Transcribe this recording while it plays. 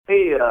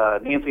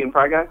Nancy and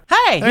Fry Guy.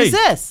 Hey, who's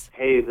this?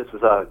 Hey, this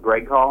is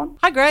Greg calling.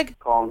 Hi, Greg.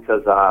 Calling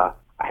because I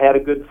had a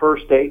good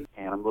first date,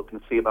 and I'm looking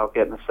to see about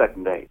getting a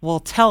second date. Well,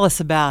 tell us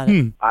about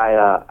it.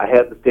 I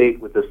had the date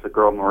with the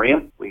girl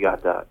Maria. We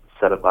got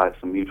set up by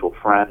some mutual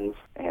friends,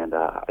 and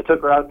I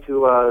took her out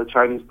to a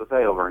Chinese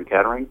buffet over in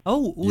Kettering.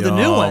 Oh, the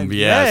new one.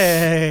 Yes.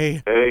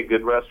 Yay. Hey,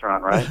 good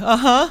restaurant, right?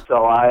 Uh-huh.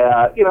 So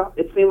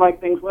it seemed like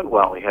things went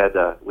well. We had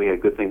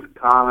good things in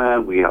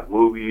common. We had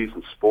movies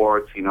and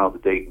sports. The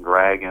Dayton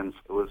Dragons.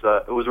 It was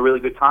a really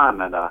good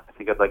time, and I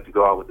think I'd like to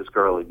go out with this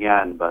girl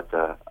again. But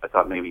I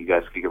thought maybe you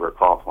guys could give her a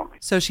call for me.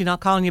 So is she not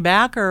calling you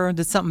back, or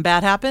did something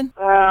bad happen?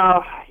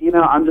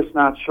 I'm just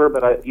not sure.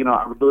 But I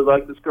really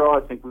like this girl. I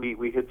think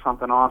we hit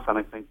something off, and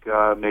I think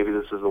maybe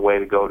this is the way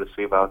to go to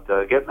see about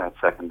getting that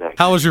second date.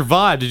 How was your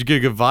vibe? Did you get a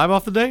good vibe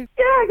off the date?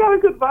 Yeah, I got a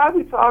good vibe.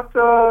 We talked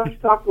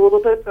a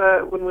little bit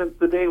when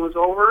the day was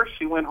over.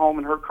 She went home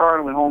in her car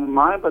and I went home in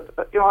mine. But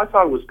I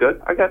thought it was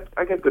good. I got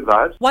good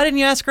vibes. Why didn't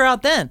you ask her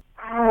out then?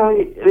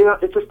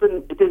 It just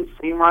didn't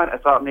seem right. I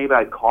thought maybe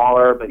I'd call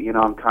her, but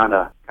I'm kind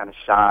of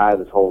shy.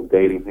 This whole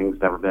dating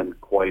thing's never been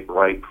quite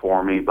right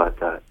for me. But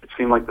it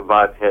seemed like the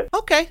vibe hit.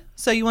 Okay,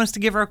 so you want us to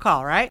give her a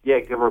call, right?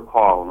 Yeah, give her a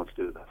call and let's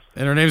do this.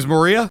 And her name's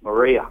Maria?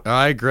 Maria. All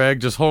right, Greg,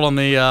 just hold on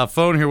the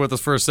phone here with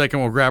us for a second.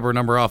 We'll grab her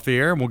number off the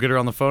air, and we'll get her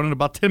on the phone in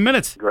about 10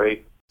 minutes.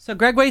 Great. So,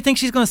 Greg, what do you think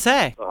she's going to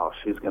say? Oh,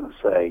 she's going to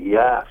say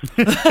yes.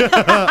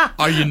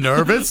 Are you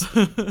nervous?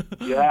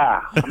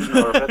 Yeah, I'm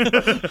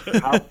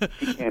nervous.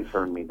 She can't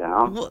turn me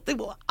down. Well,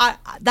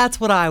 that's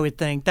what I would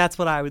think. That's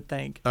what I would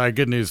think. All right,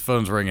 good news.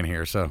 Phone's ringing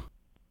here, so.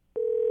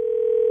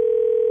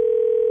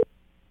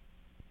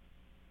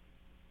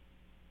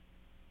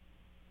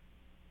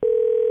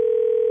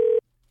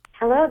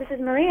 Hello, this is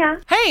Maria.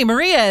 Hey,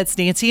 Maria, it's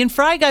Nancy and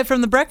Fry Guy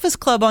from the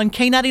Breakfast Club on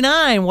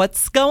K99.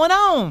 What's going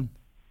on?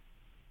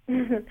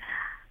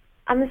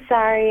 I'm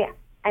sorry.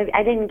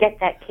 I didn't get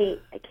that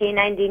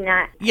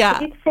K99. Yeah.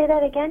 Could you say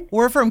that again?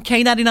 We're from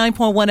K99.1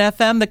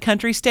 FM, the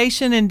country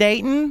station in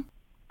Dayton.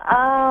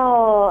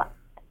 Oh,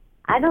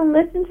 I don't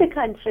listen to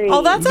country.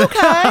 Oh, that's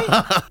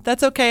okay.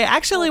 That's okay.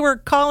 Actually, we're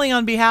calling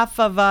on behalf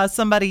of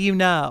somebody you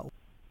know.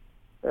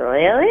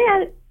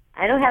 Really?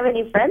 I don't have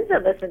any friends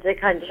that listen to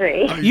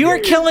country. You are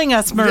killing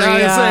us,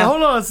 Maria.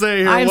 Hold on a second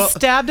here. I'm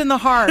stabbed in the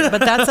heart, but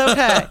that's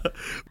okay.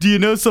 Do you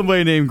know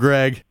somebody named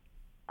Greg?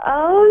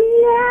 Oh,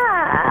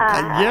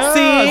 yeah. Yeah,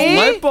 See?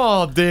 light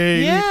bulb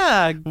ding.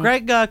 Yeah,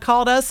 Greg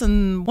called us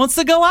and wants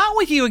to go out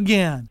with you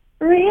again.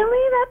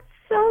 Really? That's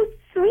so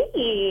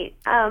sweet.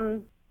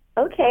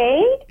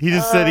 Okay. He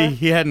just said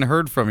he hadn't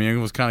heard from you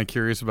and was kind of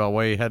curious about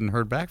why he hadn't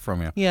heard back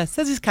from you. Yeah,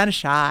 says he's kind of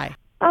shy.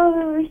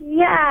 Oh,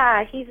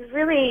 yeah. He's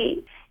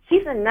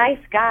a nice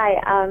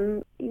guy.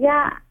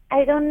 Yeah,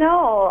 I don't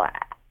know.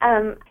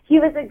 We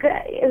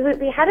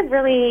had a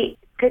really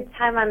good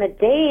time on the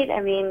date.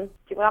 I mean, do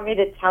you want me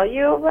to tell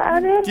you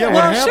about it? Yeah, or?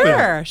 what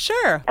happened?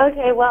 Sure.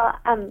 Okay, well,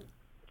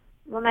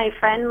 my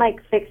friend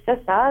fixed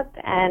us up,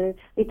 and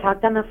we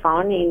talked on the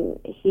phone. And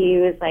he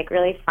was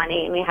really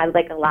funny, and we had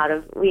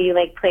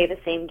we play the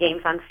same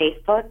games on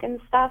Facebook and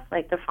stuff,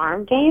 like the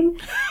farm game.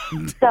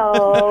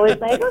 So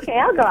it was okay,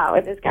 I'll go out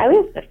with this guy. We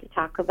have stuff to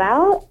talk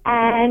about,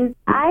 and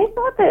I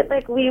thought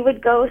that we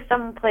would go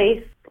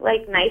someplace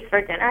nice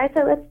for dinner. I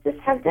said, let's just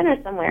have dinner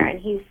somewhere, and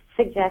he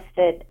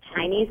suggested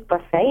Chinese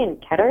buffet in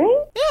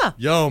Kettering. Yeah.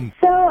 Yum.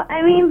 So,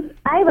 I mean,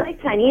 I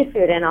like Chinese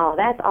food and all.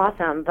 That's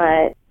awesome.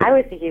 But I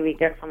was thinking we'd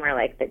go somewhere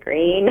like the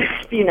Green,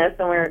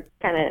 somewhere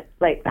kind of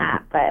like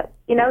that. But,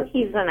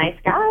 he's a nice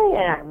guy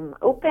and I'm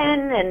open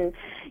and,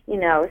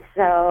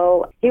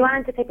 so he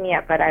wanted to pick me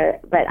up, but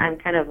I'm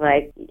kind of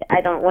when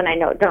I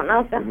don't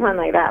know someone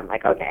like that, I'm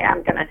like, okay,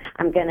 I'm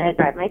gonna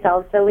drive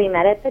myself. So we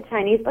met at the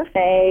Chinese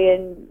buffet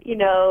and,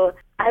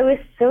 I was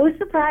so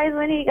surprised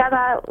when he got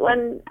out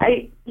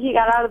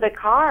of the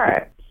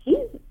car. He's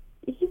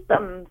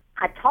a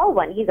tall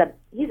one. He's a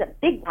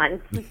big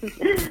one.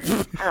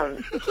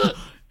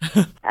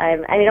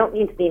 I don't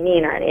mean to be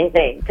mean or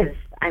anything, because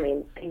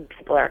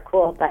people are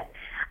cool, but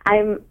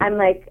I'm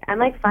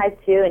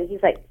 5'2", and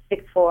he's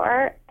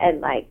 6'4",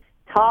 and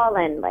tall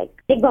and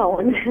big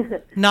bone.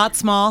 Not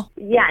small?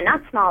 Yeah,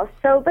 not small.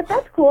 So, but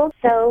that's cool.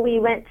 So we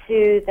went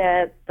to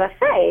the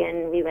buffet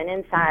and we went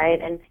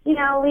inside and,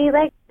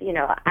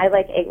 I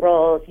like egg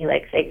rolls. He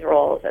likes egg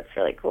rolls. That's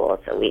really cool.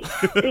 So we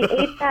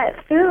ate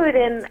that food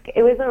and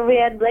we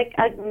had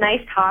a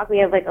nice talk. We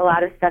have a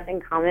lot of stuff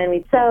in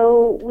common.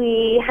 So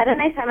we had a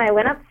nice time. I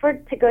went up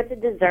to go to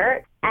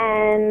dessert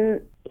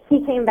and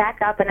he came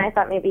back up and I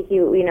thought maybe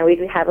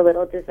we'd have a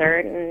little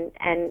dessert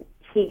and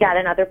he got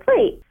another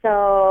plate. So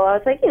I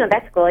was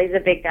that's cool. He's a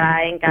big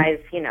guy, and guys,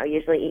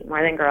 usually eat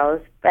more than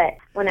girls. But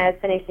when I was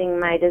finishing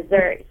my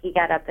dessert, he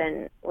got up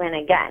and went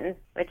again,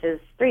 which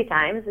is 3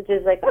 times, which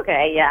is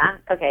okay, yeah,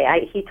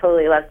 okay. He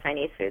totally loves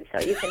Chinese food,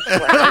 so you can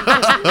support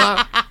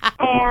him.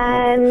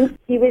 And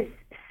he was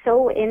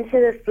so into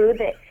the food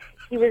that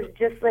he was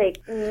just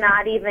like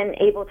not even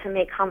able to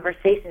make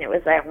conversation. It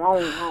was like,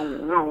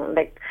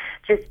 like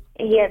just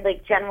he had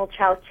like General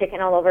Chow's chicken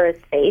all over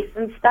his face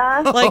and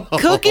stuff. Like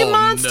Cookie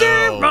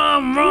Monster? no.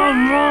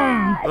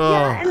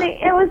 Yeah, and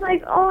it was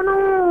like, oh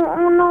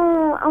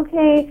no,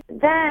 okay.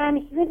 Then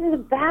he went to the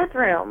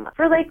bathroom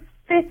for like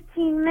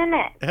 15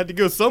 minutes. Had to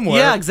go somewhere.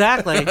 Yeah,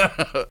 exactly.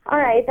 All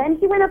right, then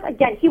he went up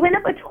again. He went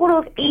up a total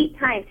of 8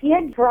 times. He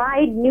had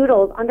dried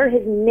noodles under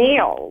his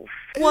nails.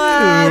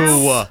 What?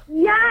 Ew.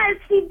 Yes,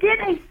 he did.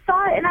 I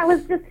saw it,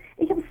 and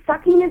he kept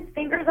sucking his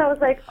fingers. I was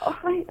like, oh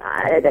my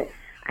God.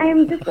 I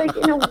am just like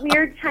in a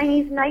weird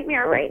Chinese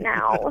nightmare right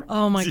now.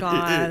 Oh my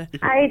God.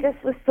 I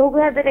just was so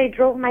glad that I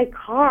drove my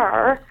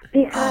car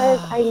because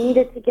I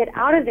needed to get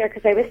out of there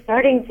because I was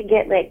starting to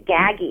get like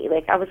gaggy.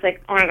 Like I was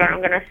like, oh my God, I'm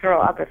going to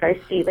throw up if I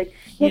see. Like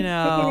he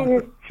had chicken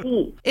in his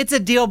teeth. It's a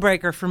deal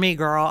breaker for me,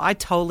 girl. I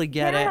totally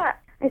get it.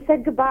 I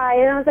said goodbye,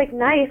 and I was like,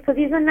 nice, because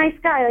he's a nice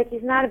guy. Like,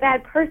 he's not a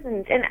bad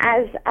person. And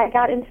as I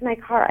got into my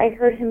car, I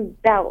heard him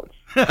belch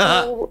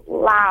so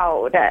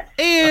loud.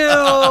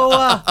 Ew.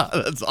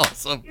 That's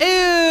awesome.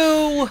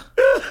 Ew.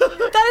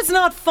 That is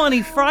not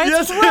funny, Fry.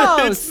 It's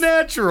gross. It's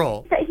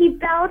natural. He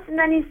belched, and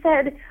then he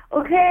said,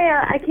 okay,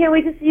 I can't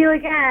wait to see you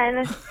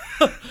again.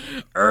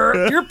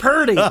 You're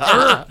purty.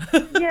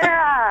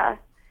 Yeah.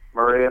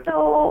 Maria.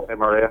 So Hey,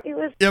 Maria. it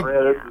was. Yep.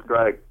 Maria, this is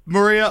Greg.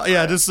 Maria,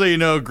 yeah, just so you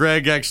know,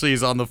 Greg actually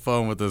is on the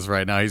phone with us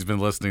right now. He's been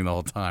listening the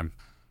whole time.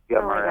 Yeah,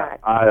 Oh, my Maria.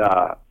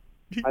 God.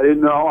 I didn't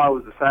know I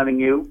was offending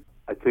you.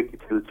 I took you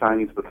to the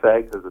Chinese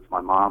buffet because it's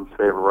my mom's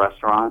favorite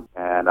restaurant,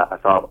 and I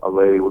thought a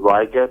lady would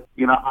like it.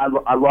 You know,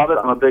 I love it.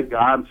 I'm a big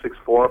guy. I'm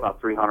 6'4",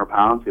 about 300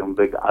 pounds. You know, I'm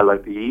big. I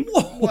like to eat.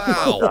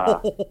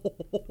 Wow.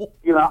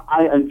 You know,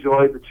 I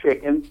enjoyed the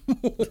chicken,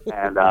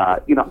 and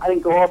you know, I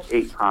didn't go up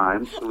 8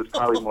 times. It was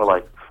probably more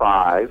like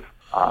 5.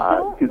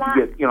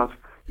 Because you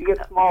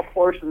get small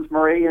portions,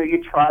 Maria.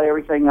 You try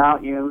everything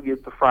out. You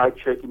get the fried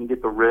chicken, you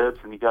get the ribs,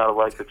 and you gotta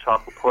like the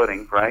chocolate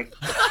pudding, right?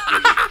 You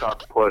get the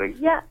chocolate pudding.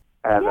 Yeah.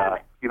 And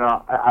you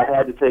know, I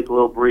had to take a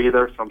little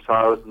breather, so I'm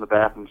sorry I was in the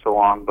bathroom so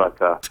long. But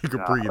Take a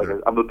breather.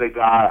 Like, I'm a big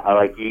guy. I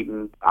like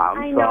eating.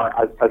 I'm sorry.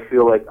 I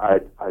feel like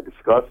I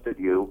disgusted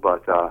you,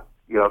 but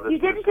you know, this, You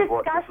didn't this is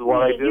what, disgust this is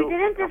what me. I do. You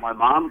didn't You know, my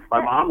mom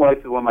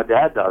likes it when my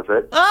dad does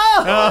it.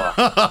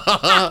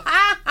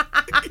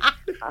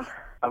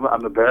 I'm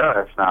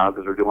embarrassed now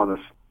because we're doing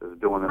this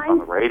on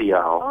the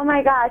radio. Oh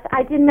my gosh,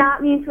 I did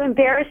not mean to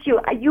embarrass you.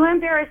 You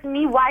embarrassed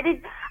me. I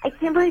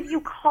can't believe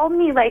you called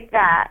me like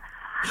that.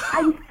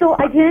 I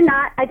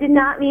did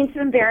not mean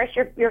to embarrass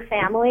your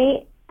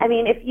family. I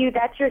mean,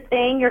 that's your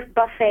thing, your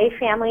buffet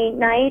family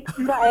night,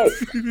 but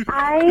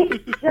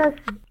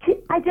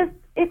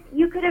if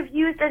you could have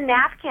used a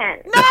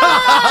napkin. No!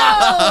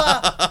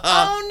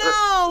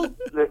 Oh,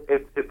 no.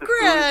 If the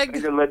Greg.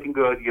 food, you're looking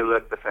good, you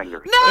lick the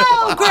finger.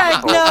 No,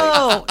 Greg,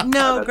 no.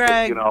 No, That's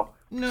Greg. You know,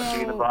 No.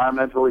 being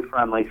environmentally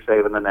friendly,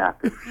 saving the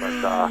napkin.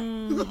 But,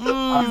 He's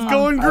going I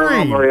don't know,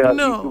 green. Maria,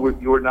 No.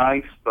 you were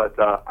nice, but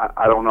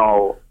I don't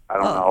know. I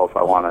don't know if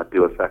I want to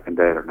do a second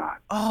date or not.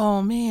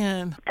 Oh,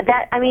 man.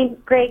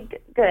 Greg,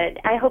 good.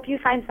 I hope you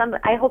find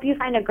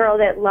a girl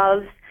that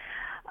loves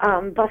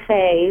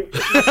buffets.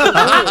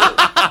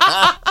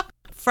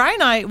 Friday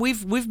night,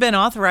 we've been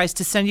authorized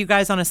to send you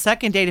guys on a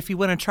second date if you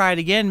want to try it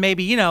again.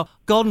 Maybe,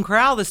 Golden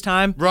Corral this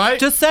time. Right?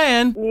 Just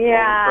saying.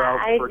 Yeah,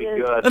 Crowd's pretty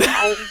good.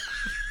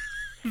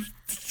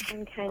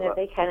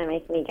 They kind of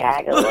make me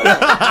gag a little bit.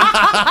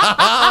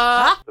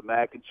 The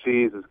mac and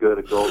cheese is good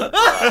at Golden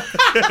Corral.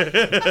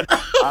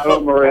 I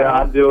don't, Maria.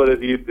 I'd do it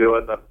if you do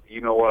it.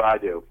 You know what I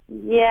do.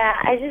 Yeah,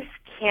 I just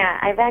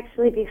can't. I've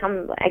actually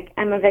become,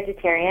 I'm a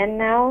vegetarian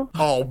now.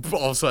 Oh,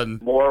 all of a sudden.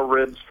 More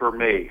ribs for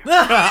me.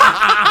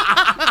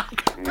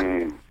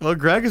 Well,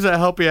 Greg, does that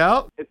help you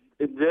out? It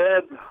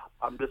did.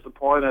 I'm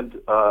disappointed,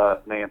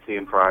 Nancy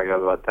and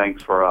Fraga, but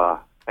thanks for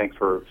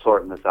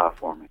sorting this out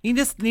for me. You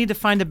just need to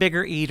find a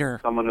bigger eater.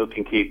 Someone who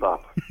can keep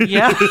up.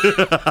 Yeah.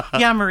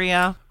 Yeah,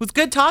 Maria. It was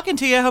good talking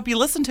to you. I hope you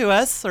listen to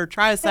us or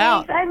try us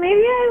out. Thanks.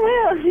 Maybe I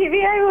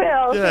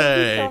will. Yay.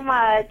 Thank you so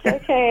much.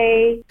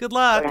 Okay. Good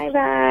luck.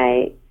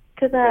 Bye-bye.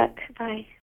 Good luck. Bye.